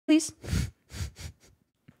Please.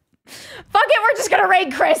 Fuck it, we're just gonna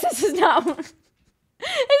raid Chris. This is not... This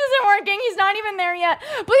isn't working. He's not even there yet.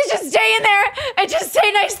 Please just stay in there and just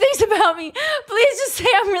say nice things about me. Please just say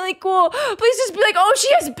I'm really cool. Please just be like, oh,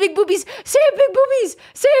 she has big boobies. Say I have big boobies.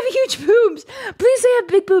 Say I have huge boobs. Please say I have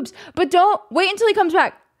big boobs. But don't wait until he comes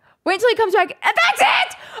back. Wait until he comes back. And that's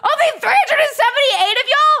it. Only 378 of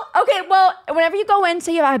y'all. Okay, well, whenever you go in,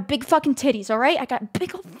 say I have big fucking titties, all right? I got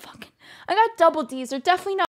big old fucking... I got double D's. They're definitely not...